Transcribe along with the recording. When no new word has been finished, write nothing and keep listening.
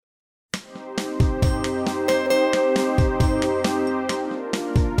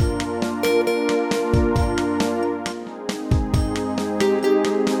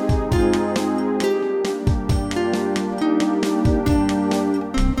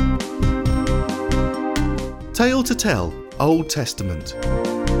Tale to Tell, Old Testament.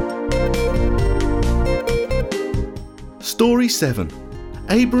 Story 7.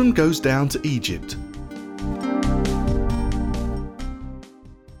 Abram goes down to Egypt.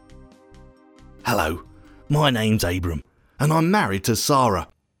 Hello, my name's Abram, and I'm married to Sarah.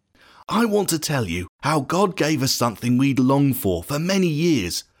 I want to tell you how God gave us something we'd longed for many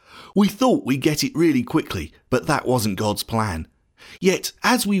years. We thought we'd get it really quickly, but that wasn't God's plan. Yet,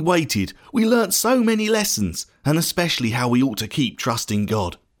 as we waited, we learnt so many lessons, and especially how we ought to keep trusting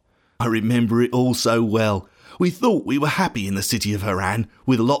God. I remember it all so well. We thought we were happy in the city of Haran,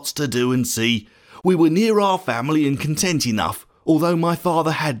 with lots to do and see. We were near our family and content enough, although my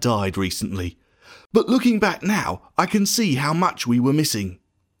father had died recently. But looking back now, I can see how much we were missing.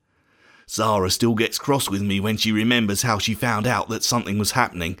 Sarah still gets cross with me when she remembers how she found out that something was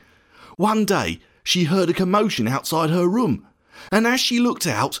happening. One day, she heard a commotion outside her room, and as she looked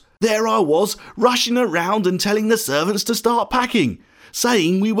out, there I was, rushing around and telling the servants to start packing,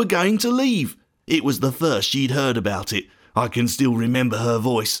 saying we were going to leave. It was the first she'd heard about it. I can still remember her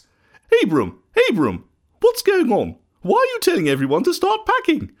voice. Abram, what's going on? Why are you telling everyone to start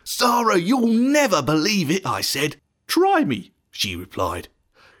packing? Sarah, you'll never believe it, I said. Try me, she replied.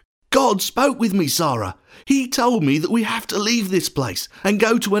 God spoke with me, Sarah. He told me that we have to leave this place and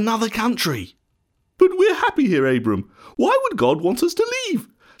go to another country. But we're happy here, Abram. Why would God want us to leave?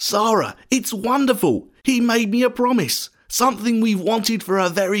 Sarah, it's wonderful. He made me a promise. Something we've wanted for a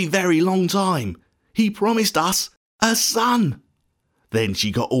very, very long time. He promised us a son. Then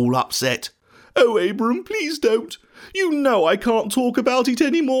she got all upset. Oh, Abram, please don't. You know I can't talk about it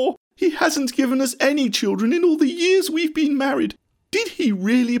anymore. He hasn't given us any children in all the years we've been married. Did he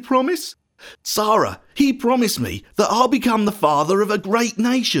really promise? Sarah, he promised me that I'll become the father of a great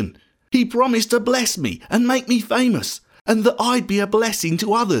nation. He promised to bless me and make me famous, and that I'd be a blessing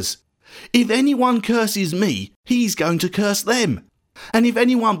to others. If anyone curses me, he's going to curse them. And if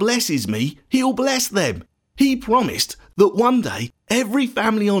anyone blesses me, he'll bless them. He promised that one day every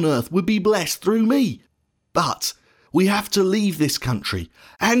family on earth would be blessed through me. But we have to leave this country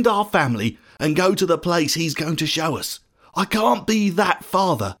and our family and go to the place he's going to show us. I can't be that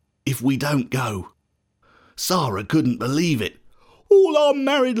father if we don't go. Sarah couldn't believe it. All our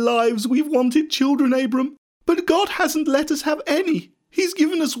married lives we've wanted children, Abram, but God hasn't let us have any. He's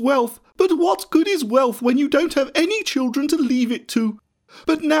given us wealth, but what good is wealth when you don't have any children to leave it to?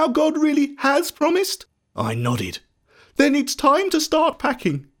 But now God really has promised? I nodded. Then it's time to start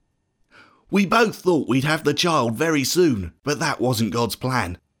packing. We both thought we'd have the child very soon, but that wasn't God's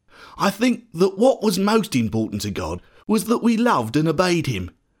plan. I think that what was most important to God was that we loved and obeyed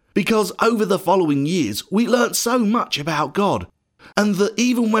him, because over the following years we learnt so much about God, and that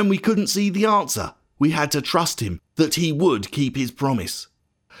even when we couldn't see the answer, we had to trust him that he would keep his promise.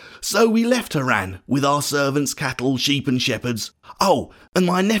 So we left Haran with our servants, cattle, sheep and shepherds. Oh, and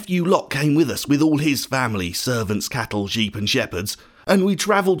my nephew Lot came with us with all his family, servants, cattle, sheep and shepherds, and we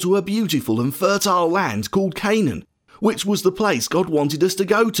travelled to a beautiful and fertile land called Canaan, which was the place God wanted us to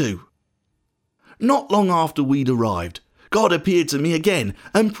go to. Not long after we'd arrived, God appeared to me again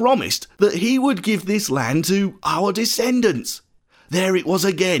and promised that he would give this land to our descendants. There it was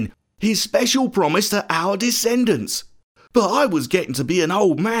again, his special promise to our descendants. But I was getting to be an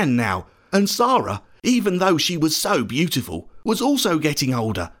old man now, and Sarah, even though she was so beautiful, was also getting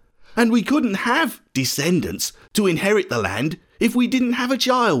older, and we couldn't have descendants to inherit the land if we didn't have a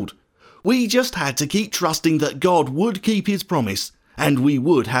child. We just had to keep trusting that God would keep his promise, and we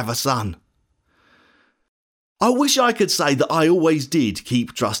would have a son. I wish I could say that I always did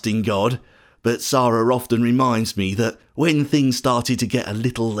keep trusting God, but Sarah often reminds me that when things started to get a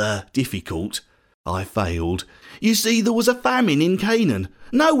little difficult, I failed. You see, there was a famine in Canaan,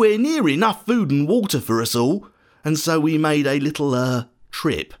 nowhere near enough food and water for us all, and so we made a little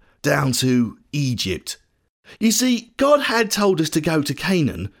trip down to Egypt. You see, God had told us to go to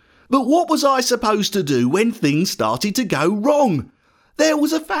Canaan, but what was I supposed to do when things started to go wrong? There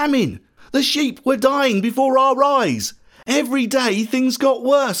was a famine. The sheep were dying before our eyes. Every day things got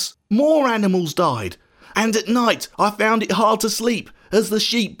worse. More animals died. And at night I found it hard to sleep as the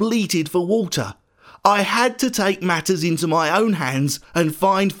sheep bleated for water. I had to take matters into my own hands and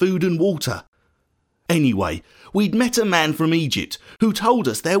find food and water. Anyway, we'd met a man from Egypt who told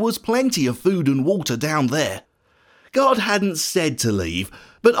us there was plenty of food and water down there. God hadn't said to leave,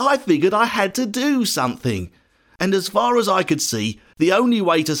 but I figured I had to do something. And as far as I could see, the only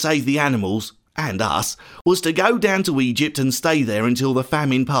way to save the animals, and us, was to go down to Egypt and stay there until the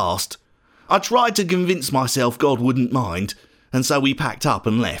famine passed. I tried to convince myself God wouldn't mind, and so we packed up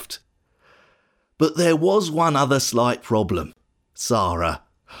and left. But there was one other slight problem. Sarah.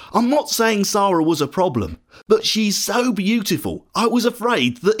 I'm not saying Sarah was a problem, but she's so beautiful. I was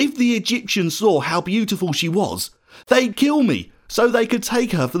afraid that if the Egyptians saw how beautiful she was, they'd kill me so they could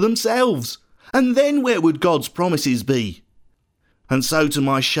take her for themselves. And then where would God's promises be? And so to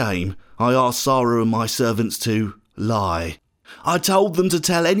my shame, I asked Sarah and my servants to lie. I told them to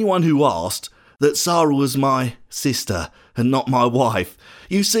tell anyone who asked that Sarah was my sister and not my wife.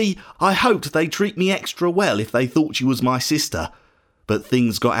 You see, I hoped they'd treat me extra well if they thought she was my sister. But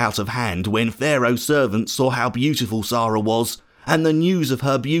things got out of hand when Pharaoh's servants saw how beautiful Sarah was, and the news of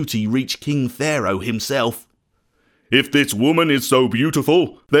her beauty reached King Pharaoh himself. "If this woman is so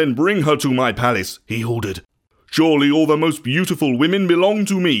beautiful, then bring her to my palace," he ordered. "Surely all the most beautiful women belong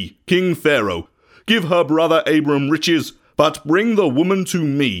to me, King Pharaoh. Give her brother Abram riches, but bring the woman to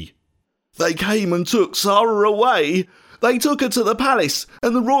me." They came and took Sarah away. They took her to the palace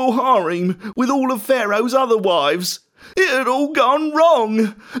and the royal harem with all of Pharaoh's other wives. It had all gone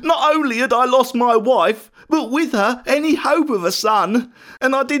wrong. Not only had I lost my wife, but with her any hope of a son.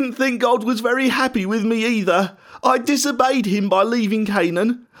 And I didn't think God was very happy with me either. I disobeyed him by leaving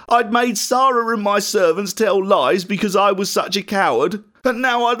Canaan. I'd made Sarah and my servants tell lies because I was such a coward. And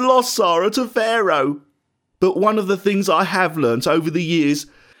now I'd lost Sarah to Pharaoh. But one of the things I have learnt over the years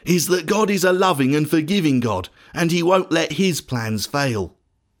is that God is a loving and forgiving God, and he won't let his plans fail.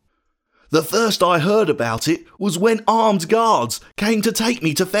 The first I heard about it was when armed guards came to take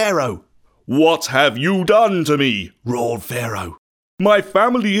me to Pharaoh. "What have you done to me?" roared Pharaoh. "My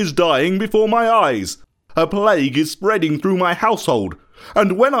family is dying before my eyes. A plague is spreading through my household.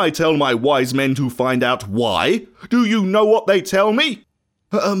 And when I tell my wise men to find out why, do you know what they tell me?"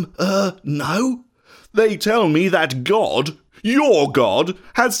 No. They tell me that God, your God,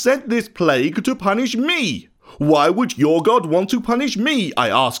 has sent this plague to punish me. Why would your God want to punish me, I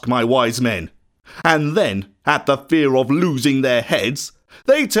ask my wise men. And then, at the fear of losing their heads,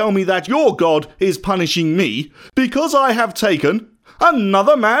 they tell me that your God is punishing me because I have taken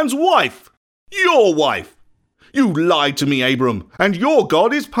another man's wife. Your wife. You lied to me, Abram, and your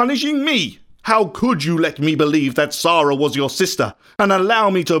God is punishing me. How could you let me believe that Sarah was your sister and allow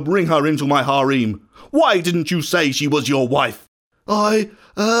me to bring her into my harem? Why didn't you say she was your wife?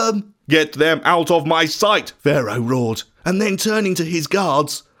 Get them out of my sight, Pharaoh roared, and then turning to his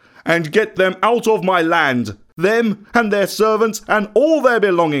guards, and get them out of my land, them and their servants and all their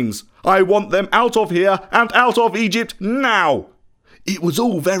belongings. I want them out of here and out of Egypt now. It was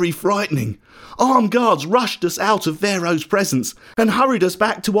all very frightening. Armed guards rushed us out of Pharaoh's presence and hurried us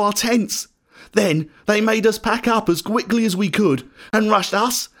back to our tents. Then they made us pack up as quickly as we could and rushed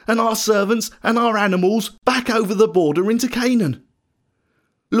us and our servants and our animals back over the border into Canaan.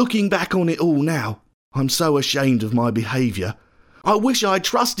 Looking back on it all now, I'm so ashamed of my behaviour. I wish I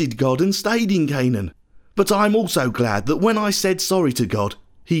trusted God and stayed in Canaan. But I'm also glad that when I said sorry to God,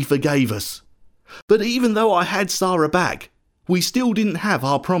 he forgave us. But even though I had Sarah back, we still didn't have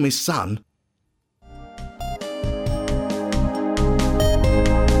our promised son.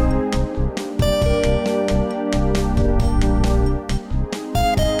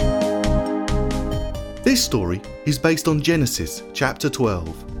 This story is based on Genesis chapter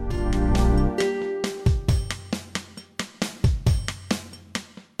 12.